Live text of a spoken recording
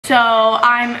So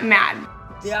I'm mad.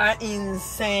 They are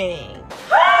insane.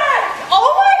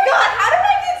 Oh my god, how did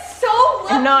I get so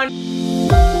lucky?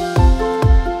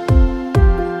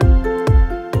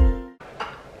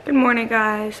 Good morning,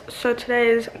 guys. So today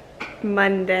is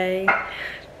Monday.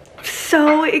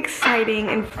 So exciting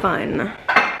and fun.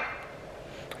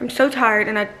 I'm so tired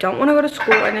and I don't want to go to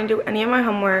school. I didn't do any of my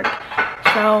homework.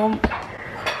 So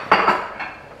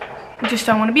I just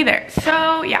don't want to be there.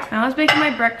 So yeah, I was making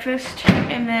my breakfast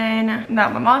and then, no,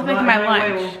 my mom's making my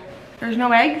lunch. There's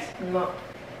no eggs? No.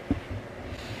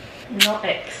 No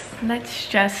eggs. Let's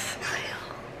just,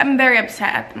 I'm very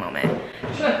upset at the moment.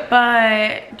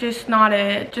 But just not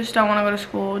it. Just don't want to go to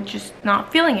school. Just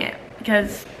not feeling it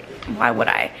because why would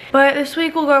I? But this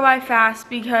week will go by fast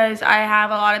because I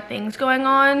have a lot of things going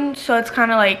on. So it's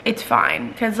kind of like, it's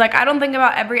fine. Because like I don't think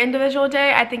about every individual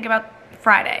day. I think about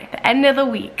Friday, the end of the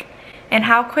week, and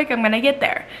how quick I'm gonna get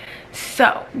there.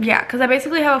 So yeah, because I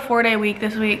basically have a 4-day week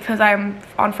this week because I'm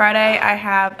on Friday I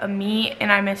have a meet and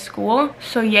I miss school.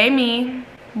 So yay me,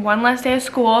 one less day of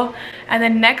school. And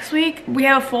then next week we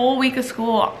have a full week of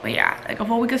school. Yeah, like a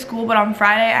full week of school, but on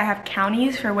Friday I have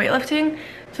counties for weightlifting.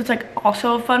 So it's like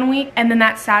also a fun week. And then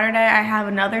that Saturday I have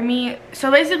another meet. So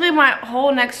basically my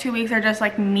whole next 2 weeks are just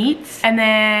like meets. And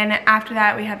then after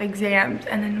that we have exams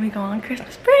and then we go on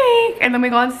Christmas break and then we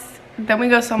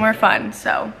go somewhere fun.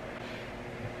 So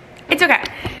it's okay.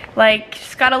 Like,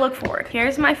 just gotta look forward.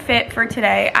 Here's my fit for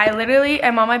today. I literally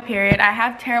am on my period. I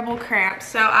have terrible cramps.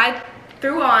 So I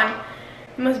threw on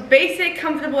the most basic,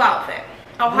 comfortable outfit.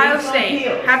 Ohio State.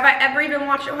 Have I ever even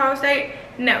watched Ohio State?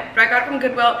 No, but I got it from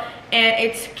Goodwill and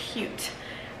it's cute.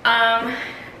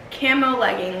 Camo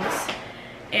leggings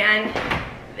and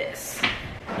this.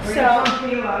 So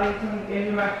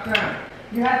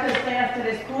you have to stay after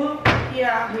the school?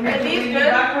 Yeah. Are these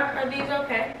good? Are these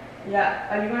okay? Yeah.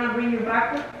 Are you gonna bring your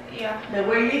backpack? Yeah. The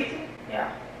weightlifting?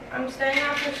 Yeah. I'm staying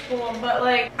after school, but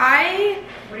like I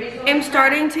am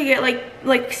starting to get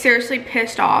like seriously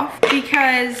pissed off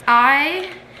because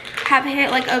I have hit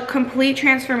like a complete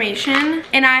transformation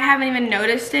and I haven't even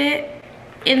noticed it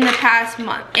in the past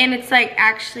month, and it's like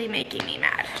actually making me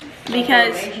mad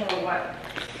because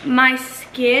my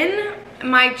skin,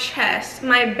 my chest,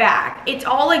 my back, it's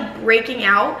all like breaking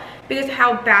out because of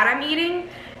how bad I'm eating.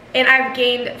 And I've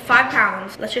gained 5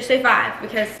 pounds. Let's just say 5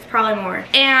 because it's probably more.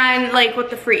 And like what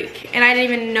the freak. And I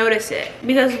didn't even notice it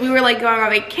because we were like going on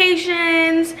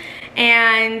vacations,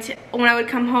 and when I would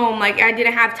come home, like I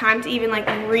didn't have time to even like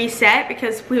reset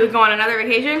because we would go on another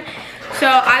vacation. So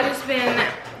I've just been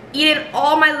eating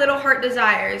all my little heart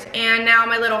desires, and now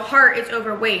my little heart is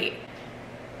overweight.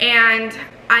 And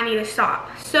I need to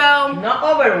stop. So not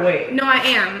overweight. No, I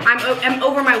am. I'm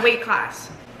over my weight class.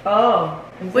 Oh.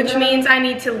 Which means I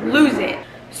need to lose it.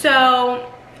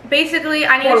 So basically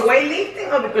I need for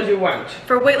weightlifting or because you want?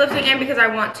 For weightlifting and because I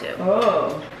want to.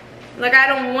 Oh. Like I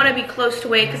don't want to be close to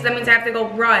weight because that means I have to go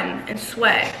run and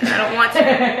sweat. And I don't want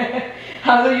to.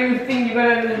 How do you think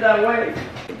you're gonna lose that weight?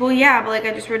 Well, yeah, but like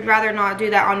I just would rather not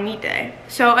do that on meet day.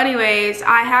 So anyways,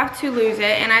 I have to lose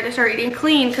it and I have to start eating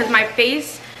clean because my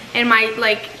face and my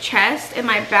like chest and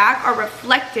my back are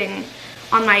reflecting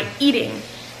on my eating.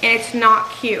 And it's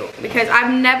not cute because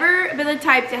I've never been the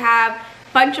type to have a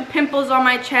bunch of pimples on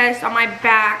my chest, on my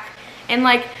back, and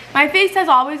like my face has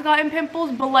always gotten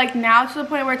pimples, but like now to the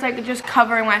point where it's like just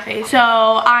covering my face.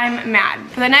 So I'm mad.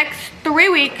 For the next 3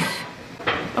 weeks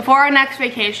before our next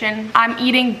vacation, I'm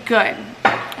eating good.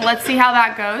 Let's see how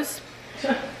that goes.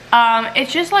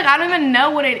 It's just like I don't even know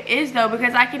what it is though,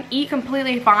 because I can eat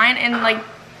completely fine and like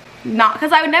not,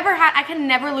 because I can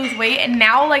never lose weight. And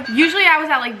now like usually I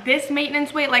was at like this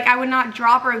maintenance weight, like I would not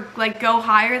drop or like go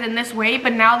higher than this weight,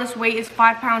 but now this weight is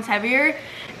 5 pounds heavier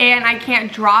and I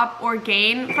can't drop or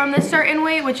gain from this certain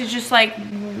weight, which is just like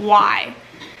why?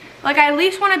 Like I at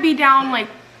least want to be down, like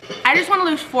I just want to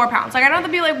lose 4 pounds. Like I don't have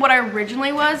to be like what I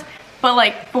originally was, but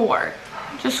like 4,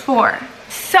 just 4.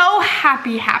 So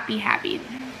happy.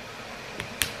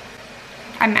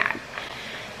 I'm mad,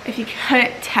 if you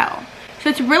couldn't tell. So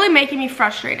it's really making me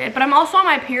frustrated, but I'm also on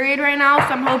my period right now,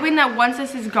 so I'm hoping that once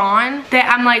this is gone,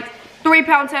 that I'm like 3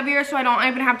 pounds heavier so I don't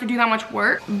even have to do that much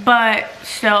work. But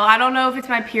still, I don't know if it's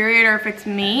my period or if it's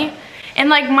me. And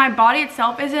like my body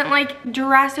itself isn't like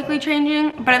drastically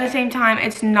changing, but at the same time,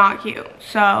 it's not cute.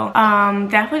 So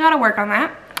definitely gotta work on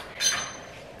that.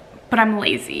 But I'm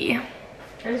lazy.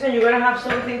 And so you're gonna have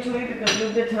something to eat because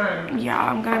of the time. Yeah,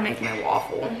 I'm gonna make my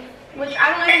waffle. Which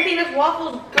I don't even think this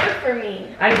waffle is good for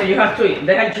me. I know you have to eat.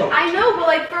 They had chocolate. I know, but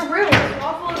like for real, this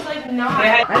waffle is like not.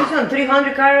 Alison,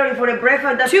 300 calories for the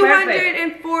breakfast. That's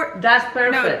 204. perfect. That's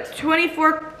perfect. No,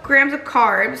 24 grams of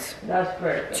carbs. That's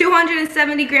perfect.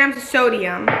 270 grams of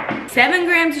sodium. 7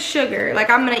 grams of sugar. Like,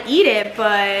 I'm gonna eat it,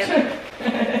 but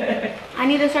I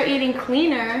need to start eating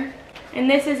cleaner. And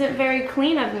this isn't very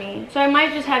clean of me. So I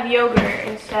might just have yogurt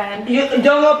instead. You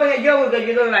don't open a yogurt because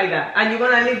you don't like that. And you're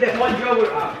gonna leave the one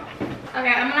yogurt out. Okay,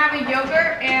 I'm gonna have a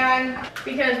yogurt, and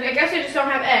because I guess I just don't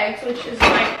have eggs, which is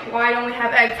like, why don't we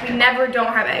have eggs? We never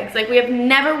don't have eggs. Like, we have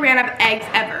never ran out of eggs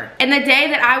ever. And the day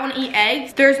that I wanna eat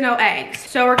eggs, there's no eggs.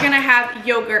 So we're gonna have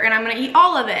yogurt, and I'm gonna eat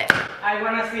all of it. I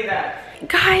wanna see that.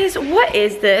 Guys, what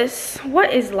is this?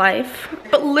 What is life?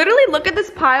 But literally, look at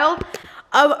this pile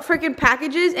of freaking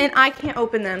packages, and I can't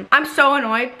open them. I'm so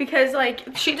annoyed because like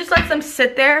she just lets them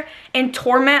sit there and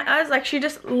torment us. Like, she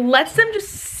just lets them just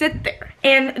sit there,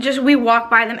 and just we walk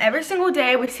by them every single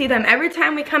day. We see them every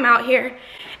time we come out here,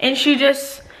 and she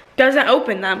just doesn't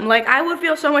open them. Like, I would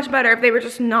feel so much better if they were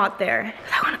just not there.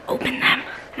 I want to open them.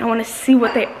 I want to see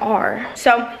what they are.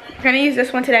 So we're gonna use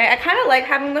this one today. I kind of like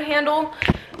having the handle.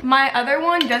 My other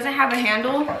one doesn't have a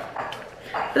handle.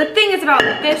 But the thing is about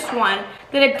this one,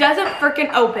 that it doesn't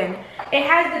freaking open. It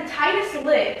has the tightest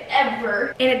lid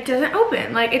ever, and it doesn't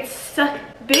open. Like, it's the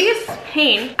biggest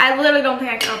pain. I literally don't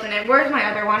think I can open it. Where's my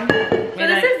other one? So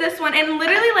this is this one, and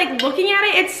literally, like, looking at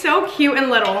it, it's so cute and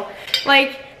little.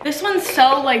 Like, this one's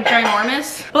so, like,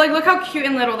 ginormous. But, like, look how cute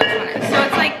and little this one is. So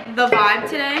it's, like, the vibe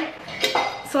today.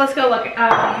 So let's go look,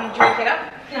 drink it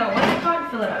up. No, what's it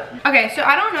called? Fill it up. Okay, so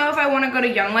I don't know if I want to go to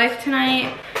Young Life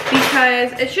tonight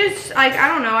because it's just, like, I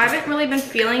don't know. I haven't really been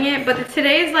feeling it, but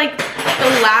today is, like,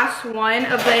 the last one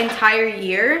of the entire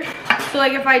year. So,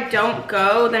 like, if I don't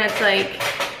go, then it's, like,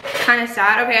 kind of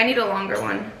sad. Okay, I need a longer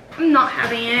one. I'm not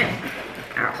having it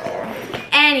at all.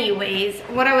 Anyways,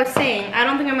 what I was saying, I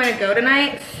don't think I'm going to go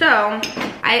tonight, so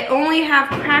I only have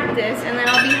practice and then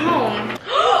I'll be home.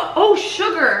 Oh,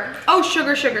 sugar. Oh,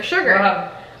 sugar, sugar, sugar.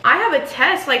 Wow. I have a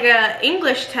test, like a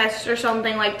English test or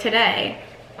something, like today.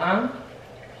 And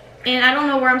I don't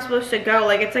know where I'm supposed to go.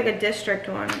 Like, it's like a district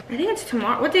one. I think it's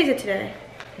tomorrow. What day is it today?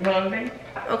 Monday.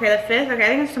 Okay, the 5th? Okay, I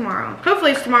think it's tomorrow.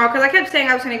 Hopefully it's tomorrow, because I kept saying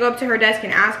I was going to go up to her desk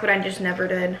and ask, but I just never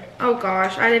did. Oh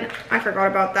gosh, I forgot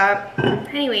about that.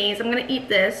 Anyways, I'm going to eat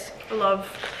this. I love.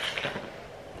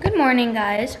 Good morning,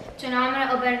 guys. So now I'm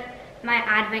gonna open my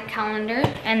advent calendar,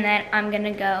 and then I'm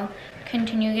gonna go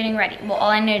continue getting ready. Well,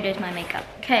 all I need to do is my makeup.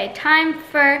 Okay, time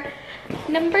for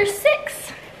number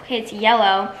 6. Okay, it's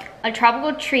yellow. A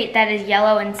tropical treat that is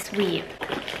yellow and sweet.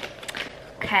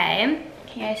 Okay,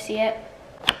 can you guys see it?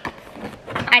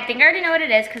 I think I already know what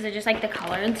it is because I just like the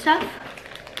color and stuff.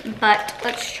 But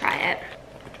let's try it.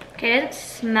 Okay, it doesn't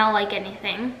smell like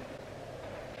anything.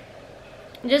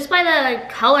 Just by the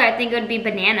color, I think it would be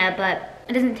banana, but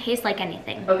it doesn't taste like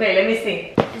anything. Okay, let me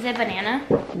see. Is it banana?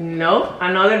 No,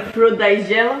 another fruit that is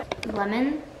yellow.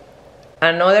 Lemon?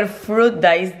 Another fruit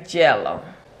that is yellow.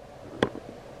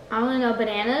 I only know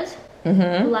bananas,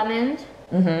 lemons.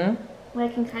 What I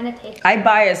can kind of taste. I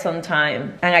buy it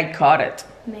sometime and I caught it.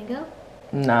 Mango?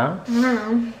 No. I don't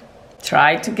know.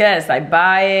 Try to guess. I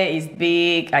buy it, it's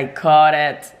big, I caught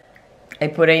it. I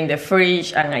put it in the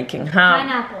fridge and I can have.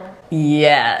 Pineapple.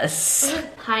 Yes. Is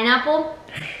it pineapple?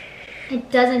 It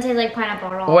doesn't taste like pineapple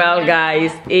at all. Well,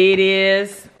 guys, it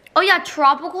is Oh yeah,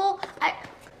 tropical. I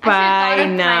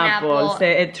pineapple. It's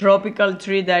a tropical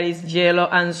tree that is yellow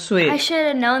and sweet. I should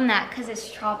have known that because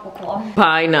it's tropical.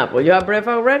 Pineapple. You have breath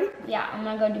already? Yeah, I'm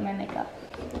gonna go do my makeup.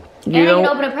 You And I don't...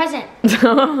 can open a present. Should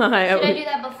I do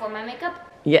that before my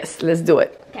makeup? Yes, let's do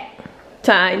it. Okay.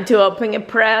 Time to open a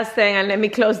present, and let me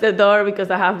close the door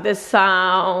because I have the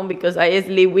sound, because I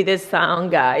sleep with the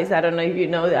sound, guys. I don't know if you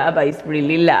know that, but it's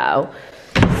really loud.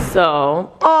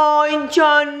 So, oh, in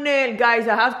Chanel, guys,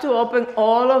 I have to open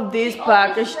all of this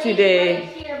package today. Right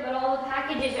here, but all the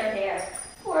packages are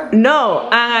there. No,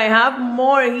 and I have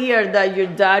more here that your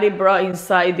daddy brought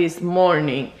inside this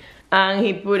morning. And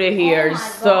he put it here,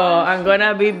 so I'm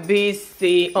gonna be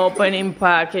busy opening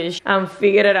package and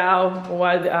figure it out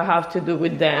what I have to do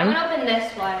with them. I'm gonna open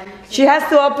this one. She has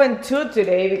to open 2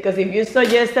 today because if you saw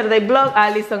yesterday vlog,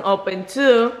 Allison opened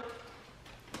 2.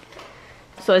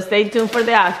 So stay tuned for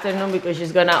the afternoon because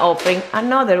she's gonna open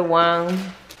another one.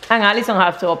 And Allison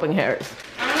have to open hers.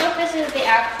 I don't know if this is the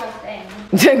actual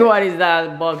thing. What is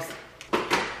that box?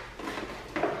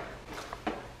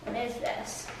 What is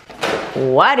this?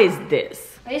 What is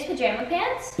this? Are these pajama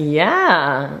pants?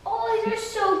 Yeah. Oh, these are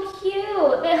so cute.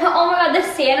 Oh my god, the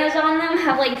Santas on them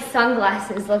have like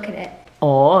sunglasses. Look at it.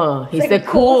 Oh, he's like a a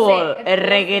cool cool, thing. a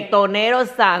reggaetonero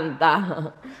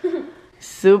Santa.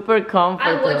 Super I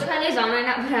comfortable. would try these on right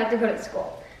now, but I have to go to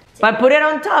school. But put it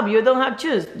on top. You don't have to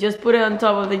choose. Just put it on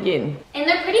top of the jean. And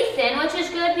they're pretty thin, which is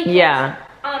good because Yeah.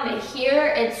 here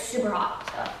it's super hot.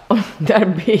 So. Oh, they're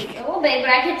big. A little big,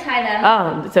 but I could tie them.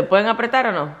 Ah, ¿se pueden apretar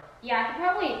o no? Yeah, I could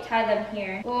probably tie them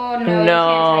here. Oh, no, you can't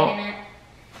tighten it.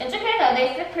 It's okay, though.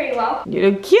 They fit pretty well.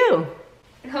 You look cute.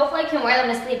 And hopefully I can wear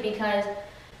them to sleep because,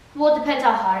 well, it depends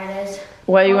how hot it is.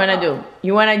 What do you want to do?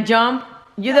 You want to jump?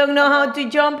 You don't know how to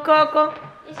jump, Coco?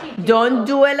 Yes, you do. Don't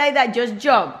do it like that. Just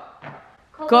jump.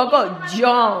 Coco,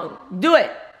 jump. Do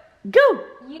it. Go.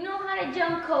 You know how to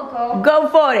jump, Coco. Go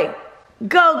for it.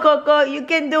 Go, Coco. You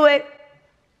can do it.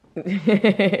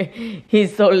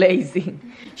 He's so lazy.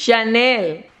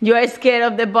 Chanel, you are scared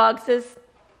of the boxes?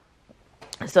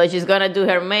 So she's gonna do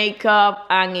her makeup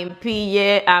and in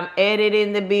PJ. I'm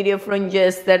editing the video from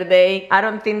yesterday. I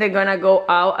don't think they're gonna go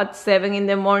out at 7 in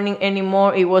the morning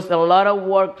anymore. It was a lot of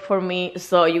work for me.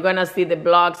 So you're gonna see the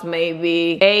vlogs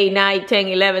maybe 8, 9, 10,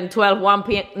 11, 12, 1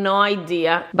 p.m. No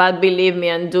idea. But believe me,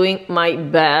 I'm doing my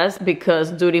best because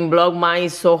during Vlogmas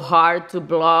it's so hard to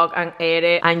vlog and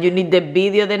edit and you need the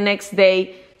video the next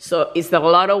day. So it's a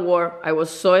lot of work. I was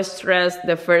so stressed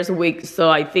the first week. So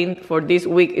I think for this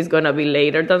week it's gonna be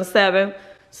later than 7.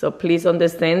 So please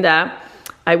understand that.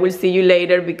 I will see you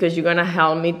later because you're gonna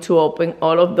help me to open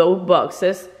all of those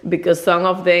boxes because some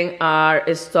of them are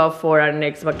stuff for our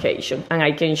next vacation. And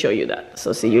I can show you that.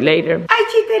 So see you later.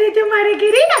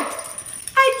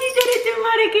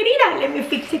 Let me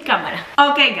fix the camera.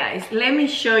 Okay guys, let me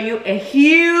show you a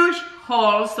huge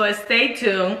haul. So stay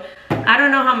tuned. I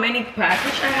don't know how many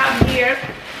packages I have here,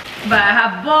 but I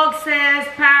have boxes,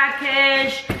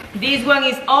 package. This one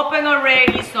is open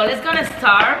already, so let's gonna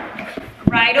start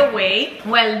right away.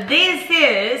 Well, this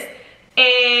is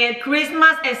a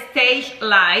Christmas stage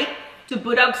light to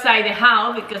put outside the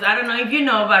house because I don't know if you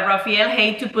know, but Rafael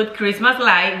hates to put Christmas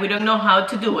light. We don't know how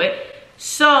to do it.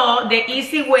 So the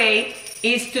easy way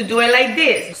is to do it like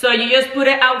this. So you just put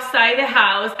it outside the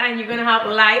house and you're gonna have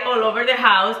light all over the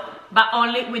house, but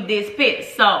only with this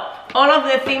piece. So all of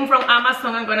the things from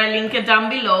Amazon, I'm gonna link it down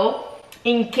below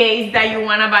in case that you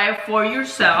wanna buy it for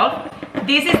yourself.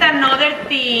 This is another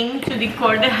thing to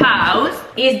decor the house,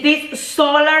 is this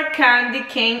solar candy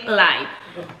cane light.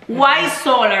 Why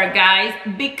solar, guys?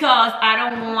 Because I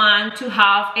don't want to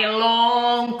have a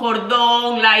long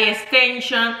cordon light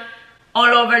extension all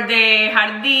over the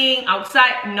jardín,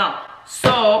 outside, no.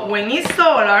 So when it's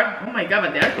solar, oh my god,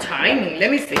 but they're tiny,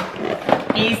 let me see.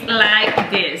 It's like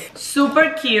this, super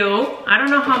cute. I don't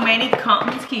know how many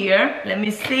comes here, let me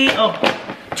see. Oh,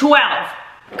 12,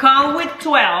 come with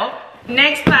 12.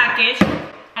 Next package,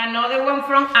 another one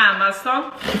from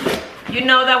Amazon. You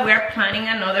know that we're planning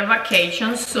another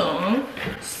vacation soon,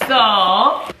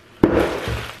 so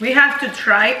we have to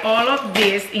try all of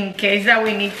this in case that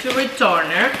we need to return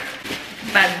her.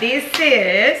 But this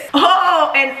is,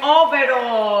 oh, an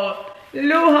overall.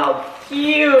 Look how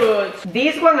cute.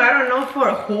 This one, I don't know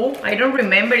for who. I don't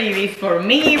remember if it's for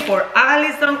me, for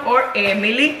Allison, or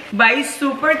Emily. But it's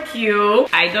super cute.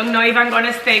 I don't know if I'm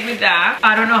gonna stay with that.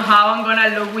 I don't know how I'm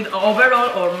gonna look with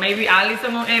overall, or maybe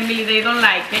Allison or Emily, they don't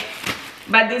like it.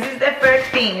 But this is the first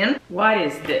thing. What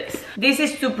is this? This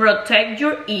is to protect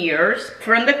your ears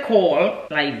from the cold,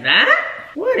 like that.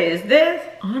 What is this?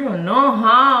 I don't know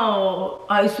how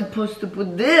I'm supposed to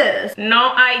put this.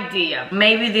 No idea.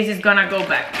 Maybe this is gonna go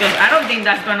back because I don't think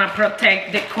that's gonna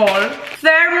protect the cold.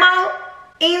 Thermal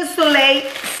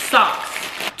insulate socks.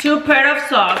 2 pair of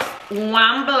socks,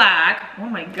 1 black. Oh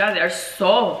my god, they're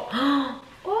so,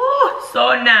 oh,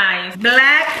 so nice.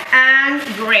 Black and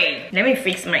gray. Let me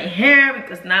fix my hair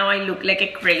because now I look like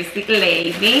a crazy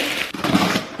lady.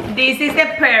 This is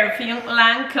a perfume,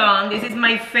 Lancome. This is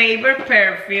my favorite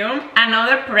perfume.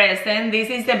 Another present. This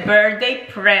is a birthday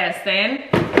present.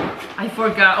 I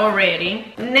forgot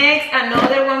already. Next,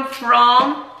 another one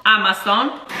from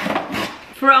Amazon.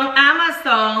 From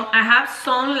Amazon, I have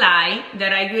sunlight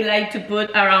that I would like to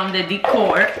put around the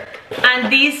decor.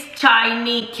 And this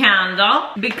tiny candle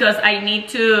because I need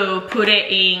to put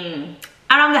it in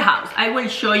around the house. I will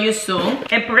show you soon.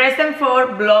 A present for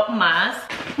Vlogmas.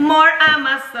 More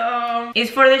Amazon. It's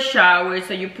for the shower,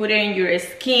 so you put it in your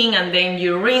skin and then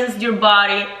you rinse your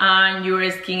body and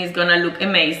your skin is gonna look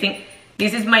amazing.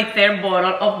 This is my 3rd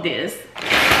bottle of this.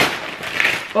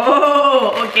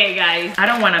 Oh, okay guys, I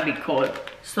don't wanna be cold,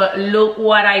 so look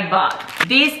what I bought.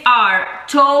 These are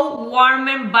toe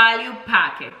warmer value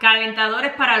packet,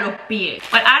 calentadores para los pies.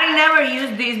 But I never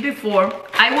used this before.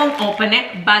 I won't open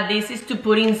it, but this is to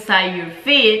put inside your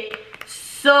feet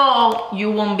so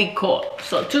you won't be cold.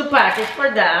 So 2 packets for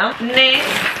that. Next,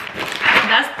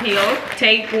 that's pill.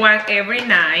 Take 1 every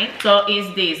night. So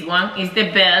is this one. It's the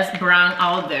best brand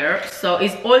out there. So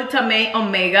it's Ultimate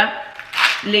Omega.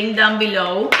 Link down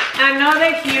below.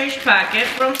 Another huge packet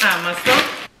from Amazon.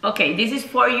 Okay, this is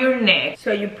for your neck.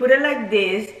 So you put it like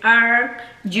this, or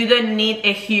you don't need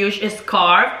a huge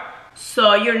scarf,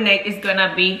 so your neck is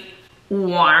gonna be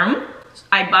warm.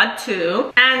 I bought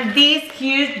 2. And this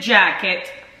huge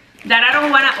jacket that I don't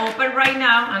wanna open right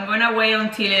now. I'm gonna wait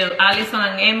until Allison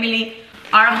and Emily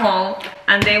are home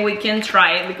and then we can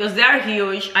try it because they are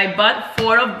huge. I bought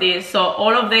 4 of these, so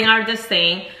all of them are the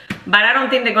same, but I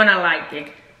don't think they're gonna like it.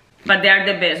 But they are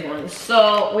the best ones,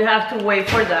 so we have to wait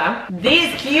for that.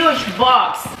 This huge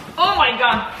box, oh my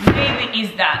god, baby,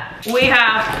 is that. We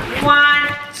have 1,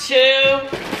 2,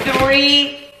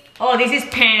 3. Oh, this is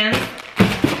pants.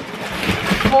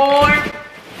 4,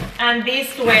 and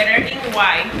this sweater in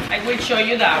white. I will show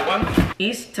you that one.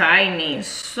 It's tiny,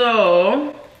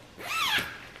 so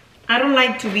I don't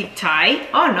like to be tight.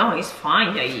 Oh no, it's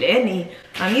fine, Yaileni,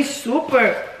 and it's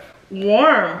super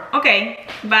warm. Okay,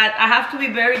 but I have to be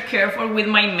very careful with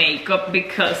my makeup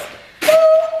because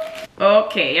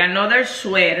okay, another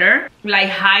sweater, like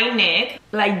high neck,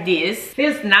 like this.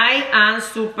 Feels nice and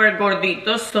super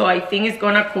gordito, so I think it's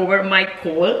gonna cover my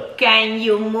cold. Can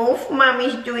you move?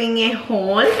 Mommy's doing a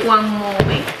haul. One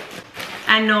moment.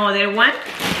 Another one.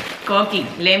 Cocky,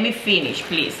 let me finish,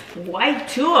 please. Why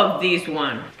 2 of these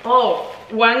one? Oh,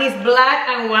 one is black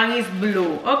and one is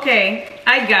blue. Okay,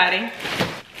 I got it.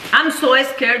 I'm so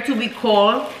scared to be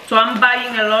cold, so I'm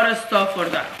buying a lot of stuff for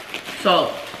that.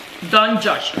 So, don't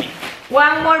judge me.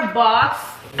 One more box,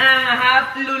 and I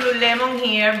have Lululemon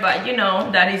here, but you know,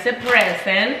 that is a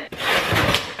present.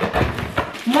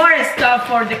 More stuff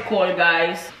for the cold,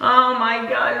 guys. Oh my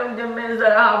god, look the mess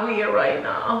that I have here right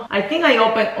now. I think I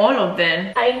opened all of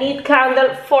them. I need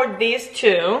candle for these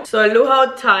 2. So look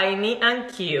how tiny and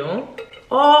cute.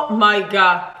 Oh my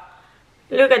god.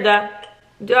 Look at that.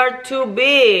 They are too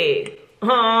big.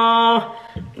 Oh,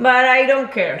 but I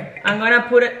don't care. I'm gonna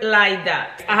put it like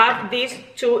that. I have these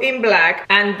 2 in black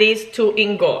and these 2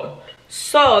 in gold.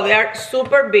 So they are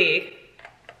super big.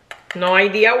 No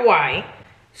idea why.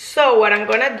 So what I'm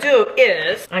gonna do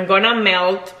is I'm gonna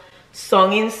melt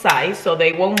some inside so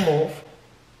they won't move.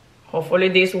 Hopefully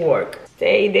this works.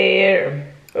 Stay there.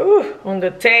 Ooh, on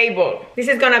the table. This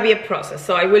is gonna be a process,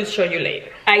 so I will show you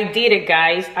later. I did it,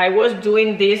 guys. I was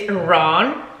doing this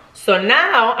wrong, so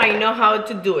now I know how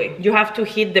to do it. You have to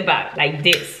hit the bag like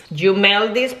this. You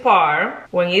melt this part.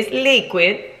 When it's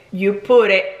liquid, you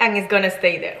put it and it's gonna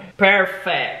stay there.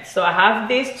 Perfect. So I have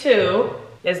these 2.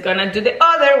 Let's gonna do the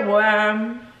other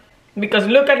one. Because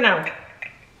look at now.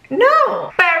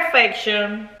 No!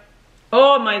 Perfection.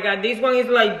 Oh my god, this one is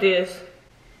like this.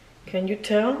 Can you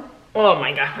tell? Oh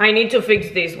my god, I need to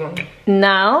fix this one.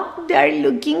 Now they're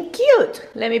looking cute.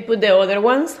 Let me put the other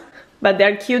ones, but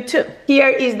they're cute too. Here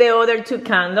is the other 2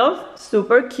 candles,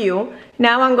 super cute.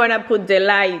 Now I'm gonna put the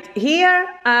light here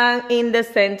and in the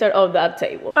center of that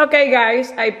table. Okay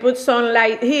guys, I put some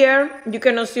light here. You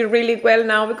cannot see really well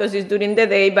now because it's during the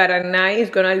day, but at night it's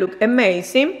gonna look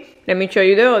amazing. Let me show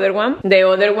you the other one. The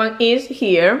other one is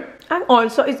here. And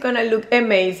also it's gonna look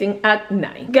amazing at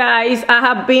night. Guys, I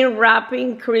have been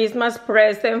wrapping Christmas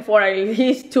present for at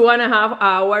least 2.5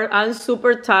 hours. I'm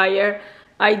super tired.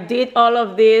 I did all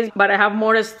of this, but I have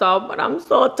more stuff, but I'm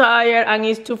so tired and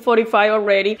it's 2:45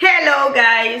 already. Hello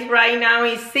guys, right now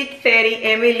it's 6:30.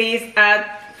 Emily's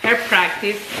at her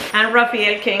practice and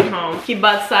Rafael came home. He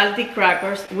bought salty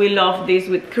crackers. We love this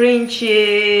with cream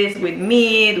cheese, with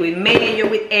meat, with mayo,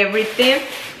 with everything.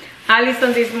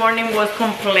 Allison this morning was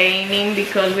complaining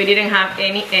because we didn't have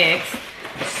any eggs.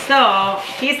 So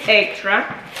he's extra.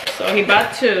 So he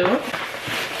bought 2.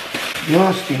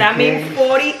 That means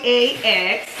 48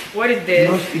 eggs. What is this?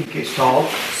 Just in case salt.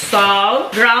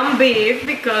 Salt, ground beef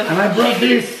because. And I brought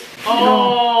this.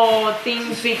 Oh,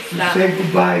 Team Pizza. Say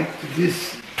goodbye to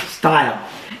this style.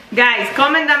 Guys,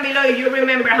 comment down below if you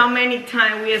remember how many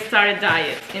times we started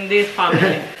diet in this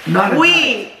family. Not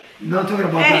we. Not talking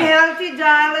about a that. Healthy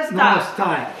diet No, stuff.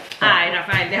 style. Ay,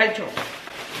 Rafael, deja el show.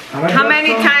 How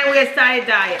many times we started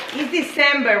diet? It's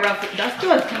December, Rafael. That's too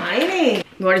tiny.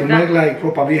 What is to that? make like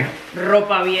ropa vieja.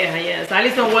 Ropa vieja, yes.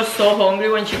 Allison was so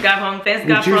hungry when she got home. Thanks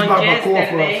God from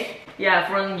yesterday. Yeah,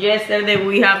 from yesterday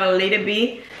we have a little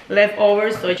bit left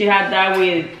over, so she had that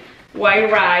with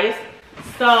white rice.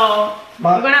 So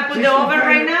we're gonna put the oven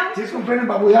right now. She's complaining,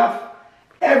 but we have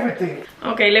everything.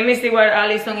 Okay, let me see what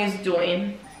Allison is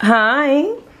doing. Hi,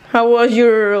 how was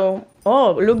your?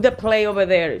 Oh, look the play over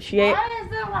there. She ate. Why is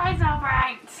the lights out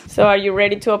bright? So are you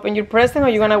ready to open your present, or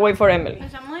you gonna wait for Emily?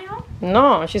 Is Emily home?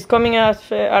 No, she's coming at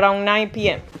around 9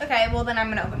 p.m. Okay, well then I'm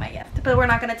gonna open my gift, but we're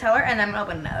not gonna tell her, and I'm gonna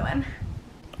open another one.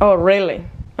 Oh, really?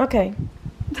 Okay.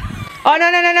 Oh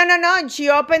no! She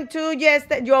opened 2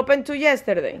 yesterday. You opened 2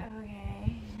 yesterday.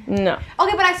 Okay. No.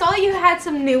 Okay, but I saw that you had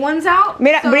some new ones out.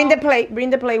 Mira, so bring the plate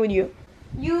with you.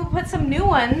 You put some new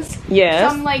ones. Yes. So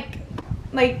I'm like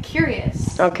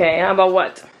curious Okay, about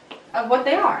what? of what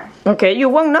they are. Okay, you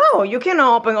won't know. You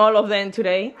cannot open all of them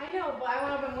today. I know, but I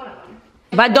want to open one of them.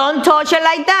 But don't touch it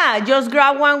like that. Just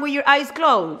grab one with your eyes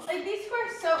closed. Like these were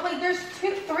so like there's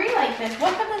 3 like this.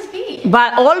 What could this be?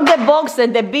 But all the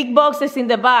boxes, the big boxes in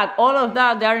the back, all of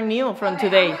that, they are new from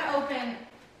today. I'm gonna open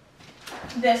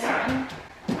this one.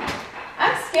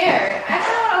 I'm scared. I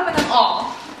kind of want to open them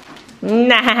all.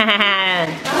 Nah.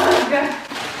 Oh, God.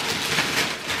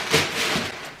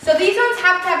 So these ones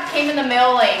have came in the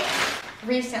mail like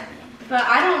recently, but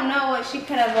I don't know what she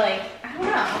could have like. I don't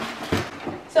know.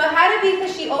 So it had to be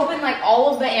because she opened like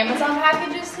all of the Amazon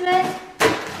packages today.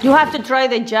 You have to try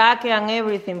the jacket and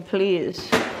everything, please.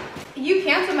 You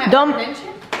canceled my Don't- order, didn't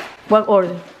you? What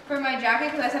order? For my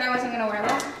jacket because I said I wasn't gonna wear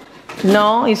that.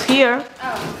 No, it's here.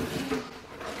 Oh.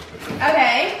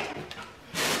 Okay.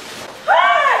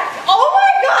 Oh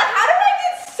my God! How did I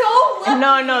get so lucky?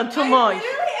 No, too much. I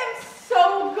literally am so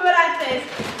good at this.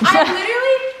 I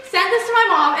literally sent this to my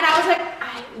mom and I was like,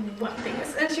 I want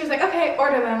these. And she was like, okay,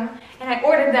 order them. And I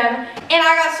ordered them and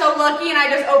I got so lucky and I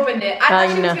just opened it. I thought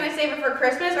she was gonna save it for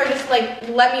Christmas or just like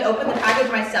let me open the package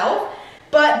myself.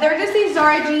 But they're just these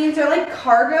Zara jeans, they're like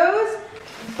cargos.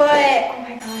 But oh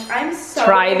my gosh, I'm so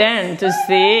Try them to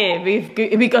see.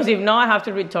 Because if not, I have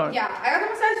to return. Yeah, I got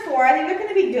them a size 4. I think they're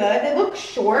gonna be good. They look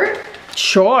short.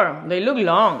 Sure, they look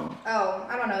long. Oh,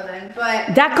 I don't know then,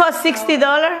 but That cost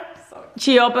 $60?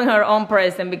 She opened her own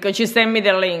present because she sent me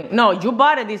the link. No, you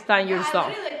bought it this time yourself. I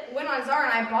literally like went on Zara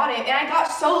and I bought it, and I got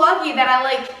so lucky that I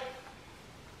like.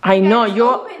 I know just you.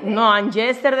 opened it. No, and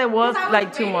yesterday was 'cause I was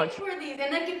like too waiting much. For these,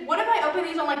 and like, what if I open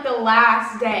these on like the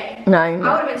last day? No, I would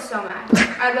have been so mad.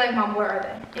 I'd be like, Mom, where are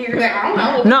they? And you're like, I don't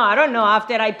know. No, I don't know.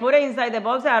 After I put it inside the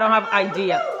box, I don't have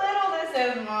idea. Look how little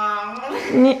this is,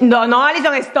 Mom. No,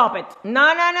 Alison, stop it. No.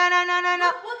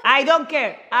 I don't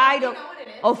care. I don't. You know what it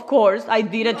is? Of course, I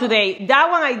did it today. That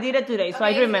one I did it today, so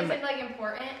I remember. Is it like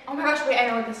important? Oh my gosh, wait, I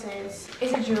know what this is.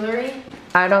 Is it jewelry?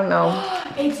 I don't know.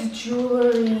 It's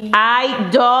jewelry. I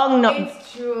don't know.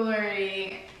 It's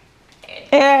jewelry.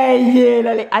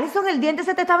 Dale. Alison, el diente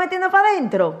se te está metiendo para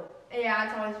adentro. Yeah,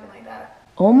 it's always been like that.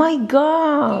 Oh my You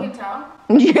God. can tell.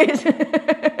 Yes.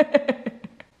 Okay.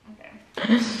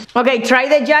 Okay, try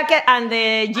the jacket and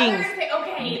the jeans.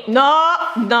 Okay.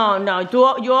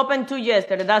 No. You opened 2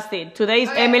 yesterday. That's it. Today is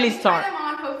Emily's try turn. them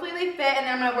on. Hopefully they fit, and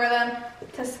then I'm gonna wear them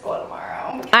to school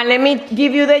tomorrow. And let me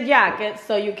give you the jacket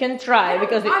so you can try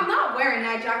because I'm not wearing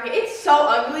that jacket. It's so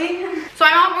ugly. So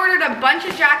my mom ordered a bunch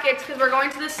of jackets because we're going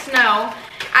to the snow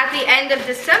at the end of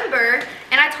December,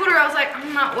 and I told her I was like,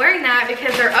 I'm not wearing that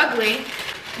because they're ugly.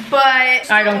 But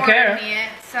I don't care. Me it,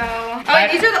 so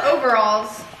these are the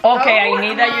overalls. Okay, Oh I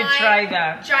need that you my try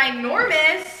that.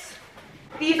 Ginormous.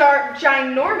 These are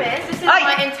ginormous. This is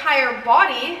my entire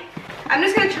body. I'm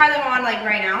just gonna try them on like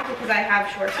right now because I have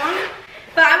shorts on.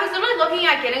 But I was literally looking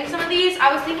at getting some of these.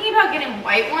 I was thinking about getting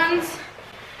white ones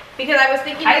because I was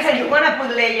thinking. I said you wanna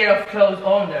put layer of clothes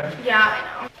under. Yeah,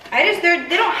 I know.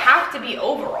 They don't have to be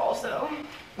overalls though.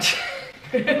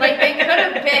 Like they could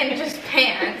have been just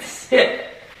pants.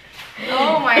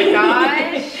 Oh my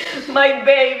gosh. My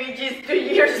baby, she's 2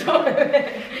 years old.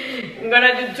 I'm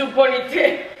gonna do 2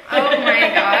 ponytails. Oh my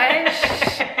gosh.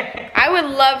 I would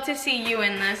love to see you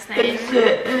in this thing.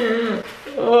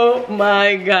 Oh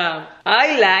my God.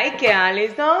 I like it,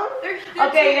 Alison. They're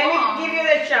Okay, too let long. me give you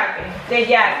the jacket. The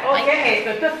jacket. Okay,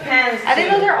 so the pants. I think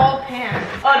too. those are all pants.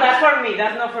 Oh, that's for me.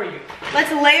 That's not for you.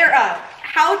 Let's layer up.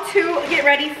 How to get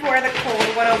ready for the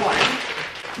cold 101.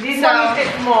 This one is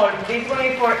small. This one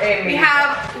is for Emily. We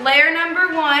have layer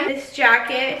number 1. This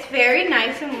jacket. It's very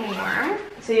nice and warm.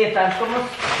 Sí, está como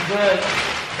good.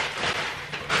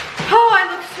 Oh, I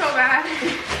look so bad.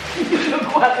 You look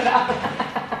cuadrada.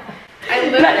 I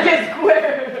Like literally. a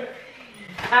square.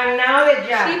 And now the She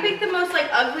jacket. picked the most like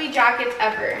ugly jackets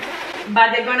ever.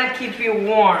 But they're gonna keep you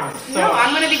warm. So. No,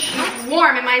 I'm gonna be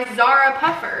warm in my Zara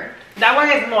puffer. That one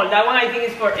is small. That one I think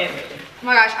is for Emily. Oh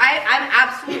my gosh, I'm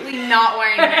absolutely not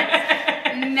wearing this.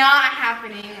 Not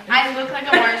happening. I look like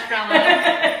a marshmallow.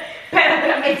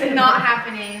 It's not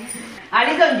happening.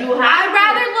 Alison, you have I'd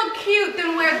rather look cute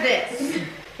than wear this.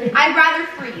 I'd rather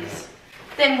freeze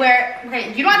than wear.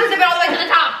 Okay, you don't have to zip it all the way to the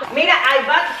top. Mira, I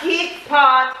bought his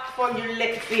pot for your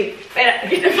leg feet.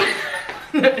 Espera,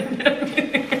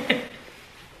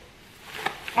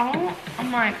 Oh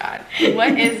my god.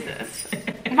 What is this?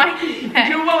 My neck.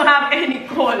 You won't have any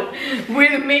cold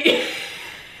with me.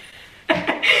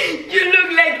 You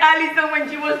look like Alison when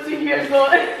she was 2 years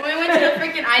old. We went to the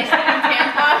freaking ice cream in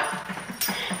Tampa.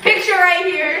 Picture picture right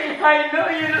here. I know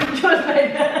you look just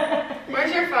like that.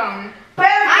 Where's your phone?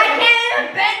 I can't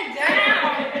even bend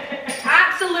down.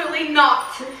 Absolutely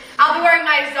not. I'll be wearing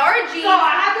my Zara jeans.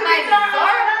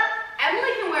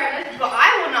 Emily can wear this, but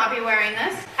I will not be wearing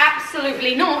this.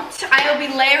 Absolutely not. I will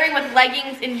be layering with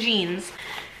leggings and jeans.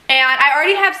 And I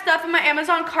already have stuff in my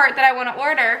Amazon cart that I want to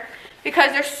order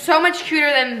because they're so much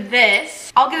cuter than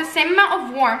this. I'll get the same amount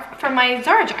of warmth from my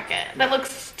Zara jacket that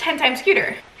looks 10 times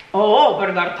cuter. Oh,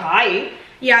 but they're tight.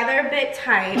 Yeah, they're a bit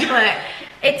tight, but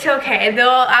it's okay.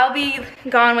 I'll be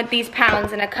gone with these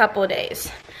pounds in a couple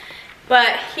days.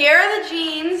 But here are the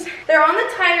jeans. They're on the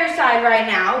tighter side right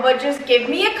now, but just give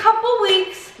me a couple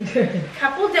weeks,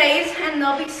 couple days, and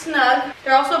they'll be snug.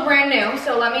 They're also brand new,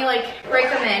 so let me like break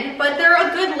them in. But they're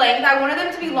a good length. I wanted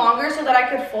them to be longer so that I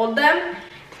could fold them,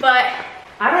 but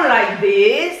I don't like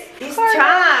this. It's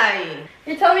tight.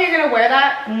 You're telling me you're gonna wear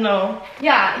that? No.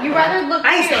 Yeah, you rather look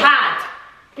cute. It's hot.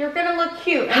 You're gonna look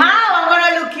cute. How I'm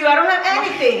gonna look cute? I don't have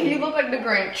anything. You look like the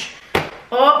Grinch.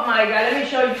 Oh my God, let me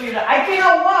show you that. I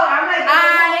cannot walk. I'm like,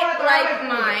 I like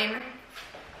mine.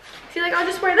 See, like, I'll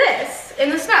just wear this in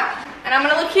the snow. And I'm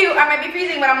gonna look cute. I might be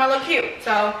freezing, but I'm gonna look cute.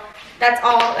 So that's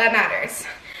all that matters.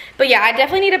 But yeah, I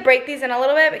definitely need to break these in a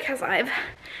little bit because I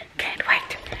can't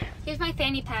wait. Here's my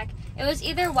fanny pack. It was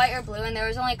either white or blue, and there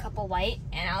was only a couple white,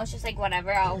 and I was just like,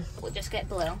 whatever, we'll just get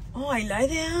blue. Oh, I like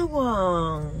that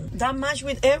one. That match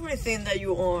with everything that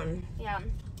you own. Yeah.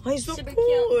 Oh, it's so Super cool.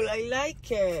 cute. I like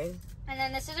it. And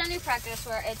then this is our new practice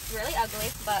wear. It's really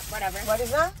ugly, but whatever. What is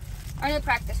that? Our new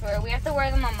practice wear. We have to wear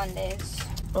them on Mondays.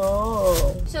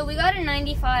 Oh. So we got a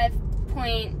 95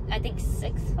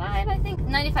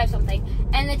 something.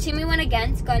 And the team we went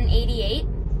against got an 88.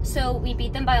 So we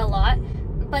beat them by a lot.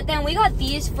 But then we got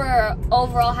these for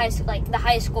overall the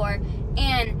highest score.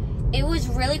 And it was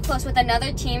really close with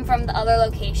another team from the other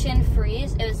location,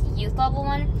 Freeze. It was youth level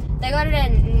one. They got it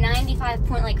at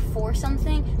 95.4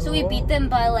 something. So we beat them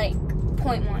by like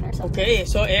 0.1 or something. Okay,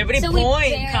 so every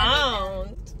point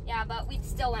counts. Yeah, but we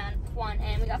still won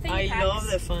and we got fanny packs. I love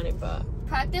the fanny pack.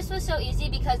 Practice was so easy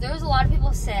because there was a lot of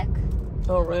people sick.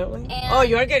 Oh, really? And oh,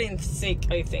 you're getting sick,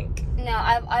 I think. No,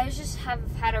 I just have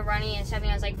had a runny and stuff,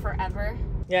 and I was like forever.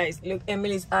 Guys, look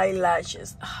Emily's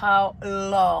eyelashes. How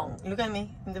long? Look at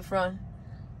me in the front.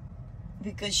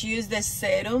 Because she used the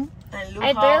serum and look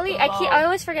I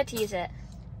always forget to use it.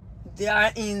 They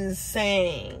are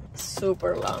insane.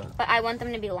 Super long. But I want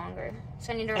them to be longer.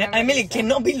 So I need to remember. Emily,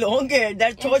 cannot be longer.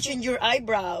 They're touching your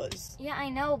eyebrows. Yeah, I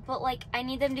know, but like I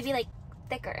need them to be like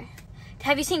thicker.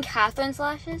 Have you seen Catherine's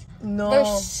lashes? No.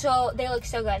 They look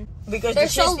so good. Because they're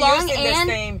she's so long using and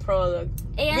the same product.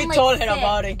 And we like told her thick,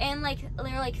 about it. And like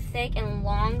they're like thick and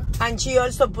long. And she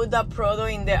also put that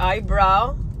product in the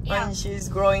eyebrow. Yeah. And she's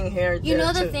growing hair You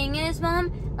know the too. thing is,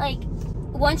 Mom, like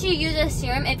once you use a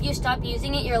serum, if you stop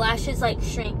using it, your lashes like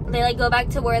shrink. They like go back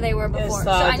to where they were before. Exactly.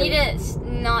 So I need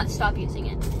to not stop using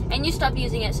it. And you stop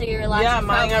using it, so your lashes. Yeah,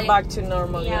 mine are back to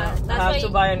normal. Yeah, that's I have to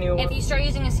buy a new one. If you start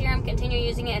using a serum, continue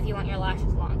using it if you want your lashes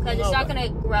long, because it's not gonna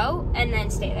grow and then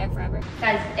stay there forever.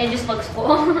 Guys, it just looks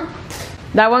cool.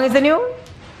 That one is the new one?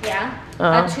 Yeah.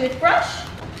 A toothbrush.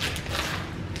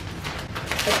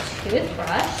 A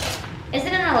toothbrush. Is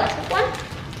it an electric one?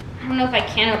 I don't know if I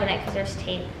can open it because there's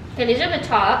tape. Okay, these are the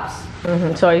tops.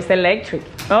 So it's electric.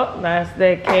 Oh, that's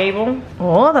the cable.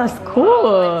 Oh, that's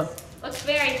cool. Looks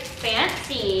very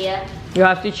fancy. You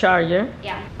have to charge it.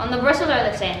 Yeah. On the bristles are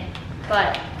the same,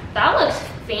 but that looks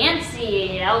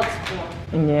fancy. That looks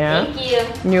cool. Yeah.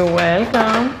 Thank you. You're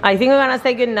welcome. I think we're gonna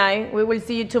say good night. We will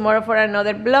see you tomorrow for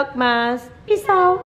another Vlogmas. Peace out.